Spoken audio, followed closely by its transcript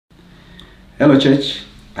Hello, church.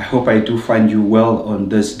 I hope I do find you well on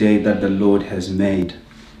this day that the Lord has made.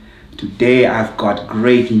 Today, I've got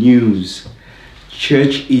great news.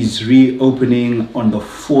 Church is reopening on the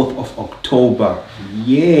 4th of October.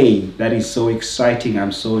 Yay! That is so exciting.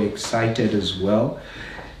 I'm so excited as well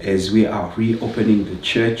as we are reopening the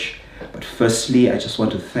church. But firstly, I just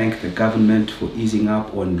want to thank the government for easing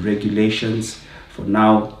up on regulations. For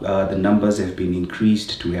now, the numbers have been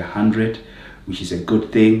increased to 100, which is a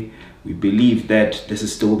good thing. We believe that this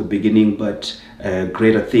is still the beginning, but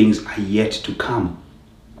greater things are yet to come.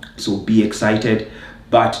 So be excited,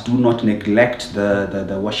 but do not neglect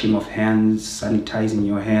the washing of hands, sanitizing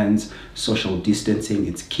your hands, social distancing.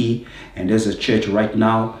 It's key. And as a church right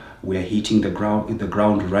now, we are hitting the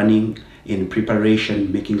ground running in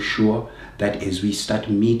preparation, making sure that as we start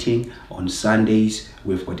meeting on Sundays,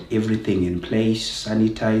 we've got everything in place,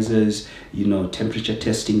 sanitizers, temperature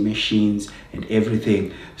testing machines and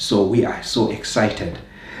everything. So we are so excited.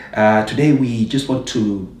 Today we just want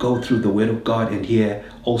to go through the Word of God and hear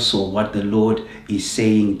also what the Lord is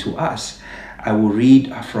saying to us. I will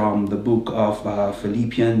read from the book of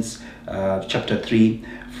Philippians chapter 3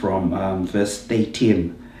 from verse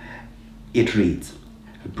 18. It reads,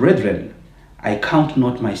 "Brethren, I count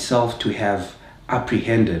not myself to have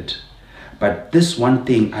apprehended, but this one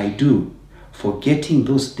thing I do, forgetting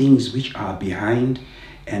those things which are behind,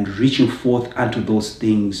 and reaching forth unto those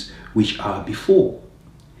things which are before."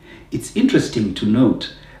 It's interesting to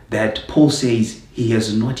note that Paul says he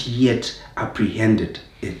has not yet apprehended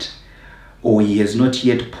it, or he has not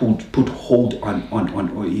yet put hold on,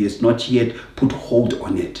 or he has not yet put hold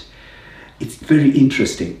on it. It's very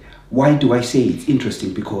interesting. Why do I say it's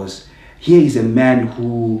interesting? Because here is a man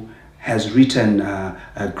who has written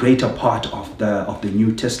a greater part of the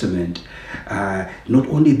New Testament. Not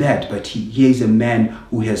only that, but here is a man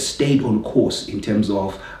who has stayed on course in terms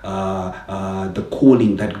of the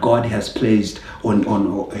calling that God has placed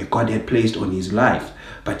God had placed on his life.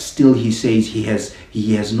 But still, he says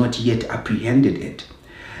he has not yet apprehended it.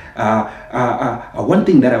 One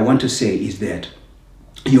thing that I want to say is that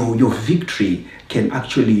your victory can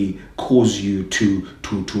actually cause you to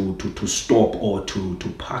stop or to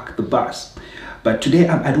park the bus. But today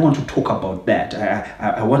I don't want to talk about that.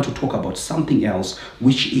 I want to talk about something else,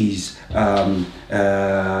 which is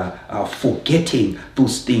forgetting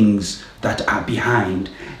those things that are behind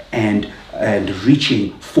and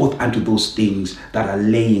reaching forth unto those things that are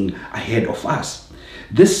laying ahead of us.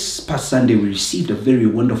 This past Sunday, we received a very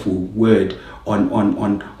wonderful word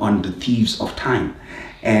on the thieves of time.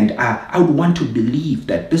 And I would want to believe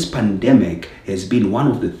that this pandemic has been one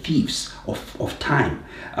of the thieves of time.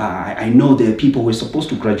 I know there are people who were supposed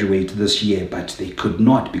to graduate this year, but they could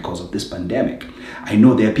not because of this pandemic. I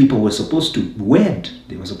know there are people who were supposed to wed,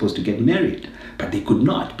 they were supposed to get married, but they could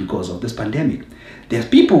not because of this pandemic. There's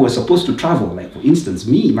people who were supposed to travel, like for instance,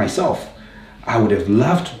 myself. I would have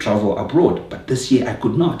loved to travel abroad, but this year I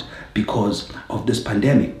could not because of this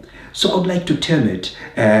pandemic. So I would like to term it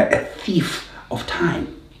a thief of time.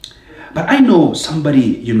 But I know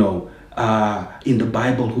somebody, in the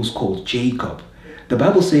Bible who's called Jacob. The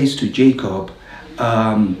Bible says to Jacob,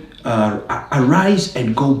 arise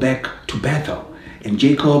and go back to Bethel. And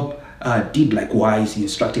Jacob did likewise. He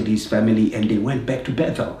instructed his family and they went back to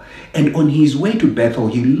Bethel. And on his way to Bethel,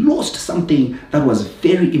 he lost something that was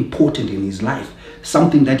very important in his life,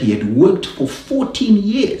 something that he had worked for 14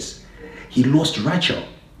 years. He lost Rachel.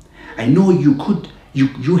 I know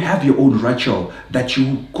you have your own Rachel that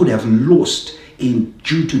you could have lost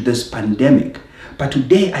due to this pandemic. But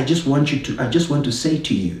today I just want to say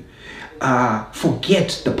to you,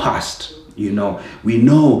 forget the past. We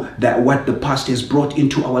know that what the past has brought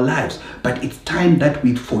into our lives, but it's time that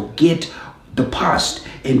we forget the past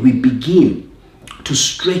and we begin to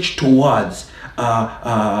stretch towards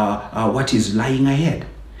what is lying ahead.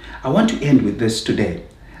 I want to end with this today,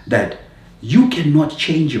 that you cannot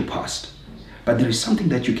change your past, but there is something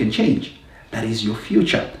that you can change. That is your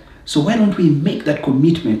future. So why don't we make that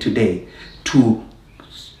commitment today to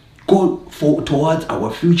go towards our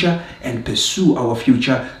future and pursue our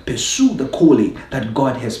future, pursue the calling that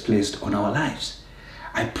God has placed on our lives.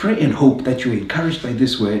 I pray and hope that you're encouraged by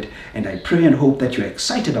this word, and I pray and hope that you're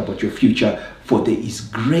excited about your future, for there is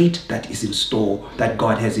great that is in store, that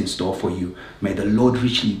God has in store for you. May the Lord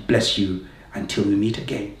richly bless you until we meet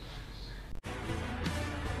again.